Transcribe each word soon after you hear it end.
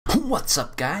What's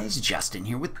up guys, Justin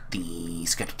here with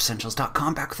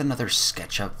TheSketchUpEssentials.com, back with another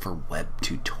SketchUp for web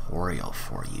tutorial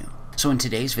for you. So in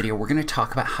today's video we're going to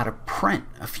talk about how to print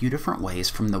a few different ways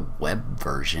from the web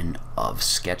version of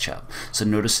SketchUp. So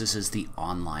notice this is the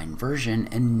online version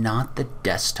and not the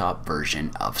desktop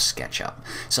version of SketchUp.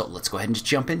 So let's go ahead and just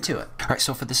jump into it. Alright,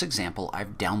 so for this example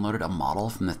I've downloaded a model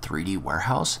from the 3D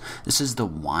warehouse. This is the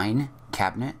wine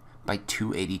cabinet by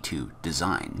 282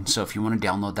 design. So if you want to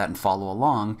download that and follow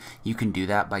along, you can do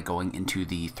that by going into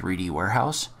the 3D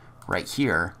warehouse right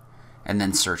here and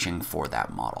then searching for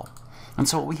that model. And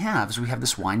so what we have is we have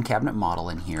this wine cabinet model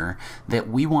in here that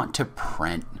we want to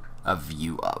print a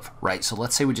view of, right? So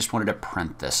let's say we just wanted to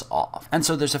print this off. And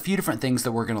so there's a few different things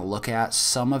that we're going to look at.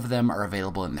 Some of them are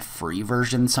available in the free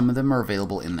version. Some of them are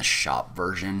available in the shop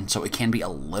version. So it can be a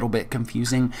little bit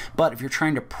confusing, but if you're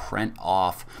trying to print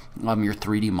off your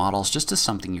 3D models just as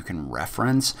something you can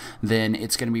reference, then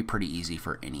it's going to be pretty easy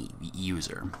for any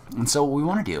user. And so what we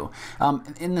want to do,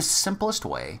 in the simplest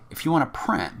way, if you want to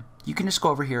print, you can just go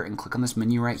over here and click on this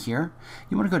menu right here.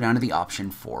 You want to go down to the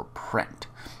option for print.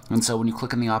 And so when you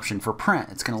click on the option for print,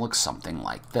 it's going to look something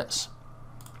like this.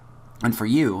 And for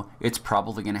you, it's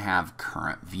probably going to have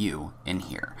current view in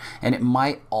here. And it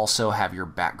might also have your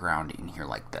background in here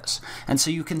like this. And so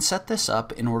you can set this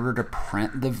up in order to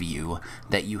print the view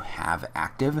that you have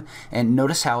active. And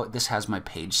notice how this has my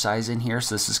page size in here.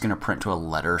 So this is going to print to a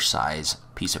letter size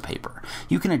piece of paper.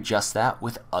 You can adjust that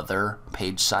with other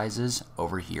page sizes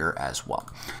over here as well.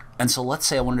 And so let's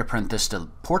say I wanted to print this to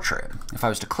portrait. If I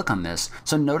was to click on this,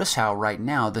 so notice how right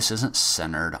now this isn't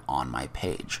centered on my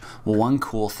page. Well, one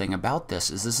cool thing about this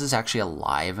is actually a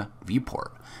live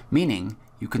viewport, meaning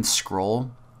you can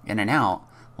scroll in and out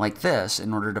like this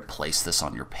in order to place this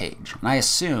on your page. And I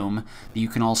assume that you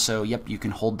can also, you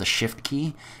can hold the shift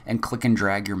key and click and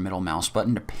drag your middle mouse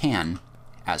button to pan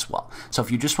as well. So if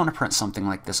you just want to print something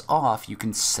like this off, you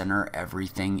can center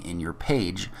everything in your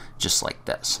page just like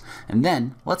this. And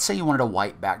then let's say you wanted a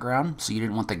white background, so you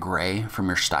didn't want the gray from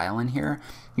your style in here.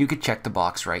 You could check the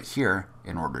box right here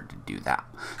in order to do that.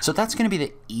 So that's going to be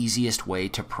the easiest way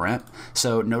to print.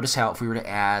 So notice how if we were to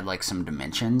add like some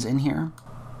dimensions in here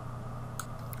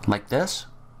like this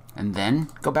and then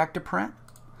go back to print,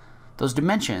 those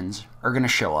dimensions are going to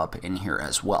show up in here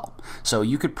as well. So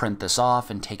you could print this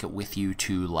off and take it with you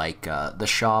to like the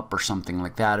shop or something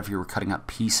like that if you were cutting up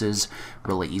pieces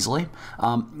really easily.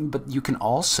 But you can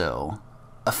also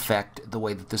affect the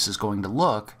way that this is going to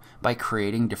look by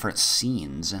creating different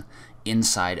scenes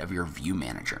inside of your view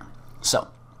manager. So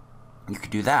you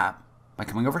could do that by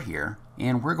coming over here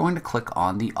and we're going to click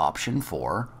on the option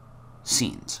for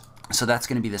scenes. So that's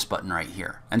going to be this button right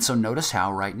here. And so notice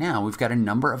how right now we've got a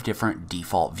number of different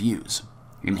default views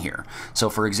in here. So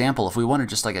for example, if we wanted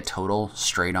just like a total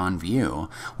straight on view,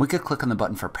 we could click on the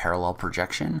button for parallel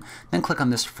projection, then click on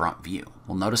this front view.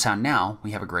 Well, notice how now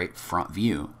we have a great front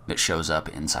view that shows up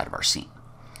inside of our scene.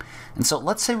 And so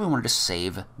let's say we wanted to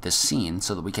save this scene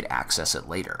so that we could access it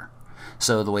later.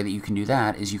 So the way that you can do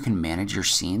that is you can manage your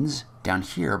scenes down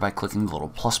here by clicking the little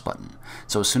plus button.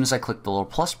 So as soon as I click the little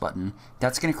plus button,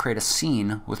 that's going to create a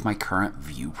scene with my current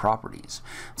view properties.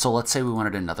 So let's say we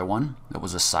wanted another one that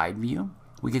was a side view.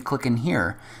 We could click in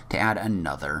here to add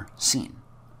another scene.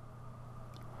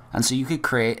 And so you could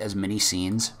create as many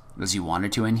scenes as you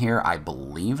wanted to in here, I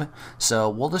believe. So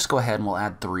we'll just go ahead and we'll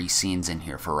add 3 scenes in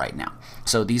here for right now.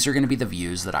 So these are going to be the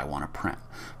views that I want to print.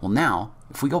 Well, now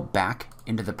if we go back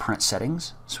into the print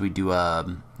settings, so we do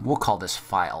we'll call this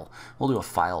file. We'll do a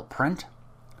file print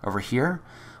over here.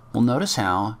 We'll notice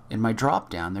how in my drop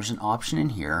down there's an option in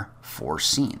here for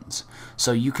scenes.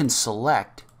 So you can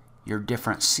select your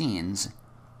different scenes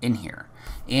in here.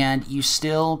 And you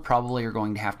still probably are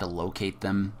going to have to locate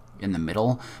them in the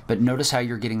middle, but notice how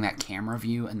you're getting that camera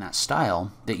view and that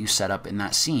style that you set up in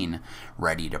that scene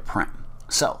ready to print.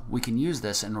 So we can use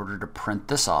this in order to print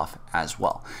this off as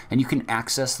well. And you can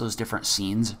access those different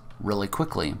scenes really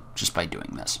quickly just by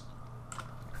doing this.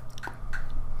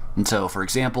 And so for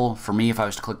example, for me, if I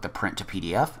was to click the print to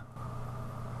PDF,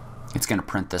 it's going to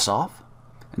print this off.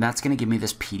 And that's going to give me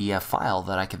this PDF file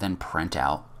that I could then print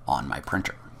out on my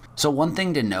printer. So one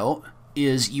thing to note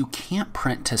is you can't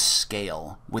print to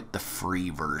scale with the free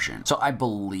version. So I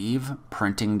believe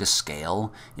printing to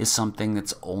scale is something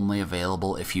that's only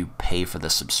available if you pay for the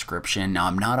subscription. Now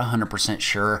I'm not 100%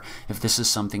 sure if this is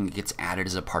something that gets added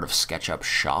as a part of SketchUp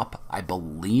Shop. I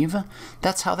believe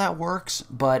that's how that works,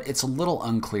 but it's a little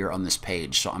unclear on this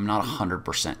page, so I'm not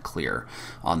 100% clear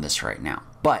on this right now.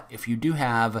 But if you do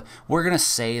have, we're going to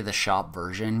say the shop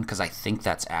version because I think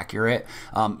that's accurate.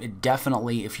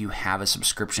 Definitely, if you have a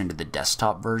subscription to the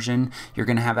desktop version, you're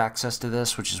going to have access to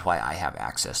this, which is why I have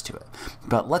access to it.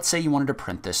 But let's say you wanted to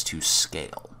print this to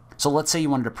scale. So let's say you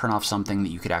wanted to print off something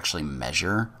that you could actually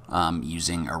measure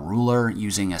using a ruler,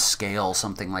 using a scale,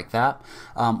 something like that.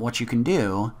 What you can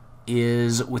do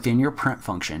is within your print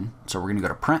function, so we're going to go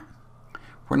to print,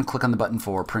 we're going to click on the button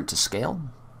for print to scale,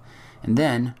 and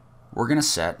then we're going to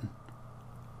set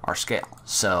our scale.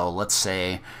 So let's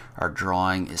say our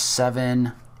drawing is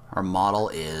 7, our model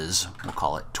is, we'll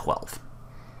call it 12.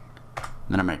 And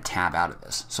then I'm going to tab out of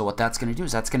this. So what that's going to do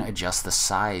is that's going to adjust the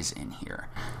size in here.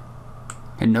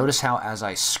 And notice how as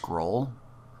I scroll,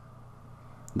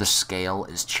 the scale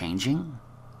is changing.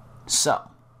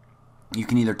 So you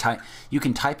can either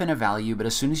type in a value, but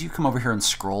as soon as you come over here and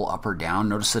scroll up or down,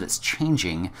 notice that it's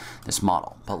changing this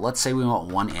model. But let's say we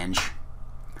want 1 inch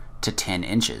to 10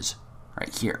 inches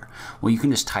right here. Well, you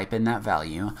can just type in that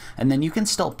value, and then you can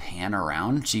still pan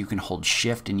around, so you can hold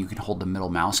shift and you can hold the middle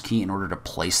mouse key in order to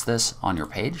place this on your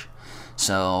page.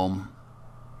 So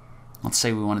let's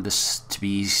say we wanted this to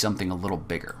be something a little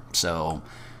bigger. So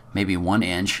maybe 1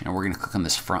 inch, and we're going to click on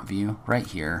this front view right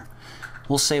here.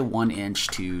 We'll say 1 inch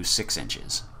to 6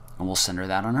 inches, and we'll center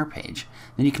that on our page.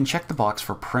 Then you can check the box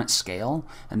for print scale,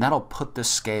 and that'll put the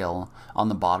scale on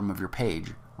the bottom of your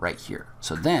page right here.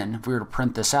 So then if we were to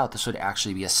print this out, this would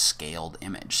actually be a scaled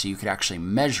image. So you could actually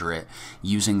measure it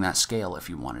using that scale if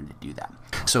you wanted to do that.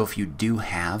 So if you do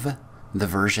have the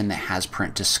version that has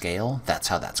print to scale, that's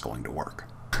how that's going to work.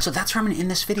 So that's where I'm going to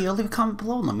end this video. Leave a comment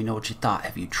below and let me know what you thought.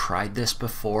 Have you tried this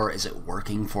before? Is it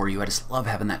working for you? I just love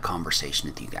having that conversation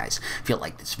with you guys. If you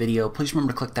like this video, please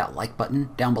remember to click that like button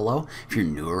down below. If you're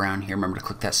new around here, remember to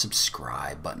click that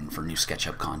subscribe button for new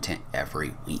SketchUp content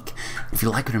every week. If you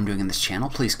like what I'm doing in this channel,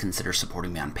 please consider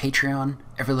supporting me on Patreon.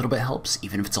 Every little bit helps,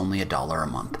 even if it's only $1 a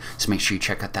month. So make sure you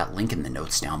check out that link in the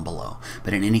notes down below.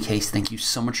 But in any case, thank you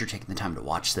so much for taking the time to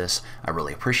watch this. I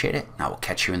really appreciate it, and I will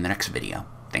catch you in the next video.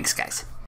 Thanks, guys.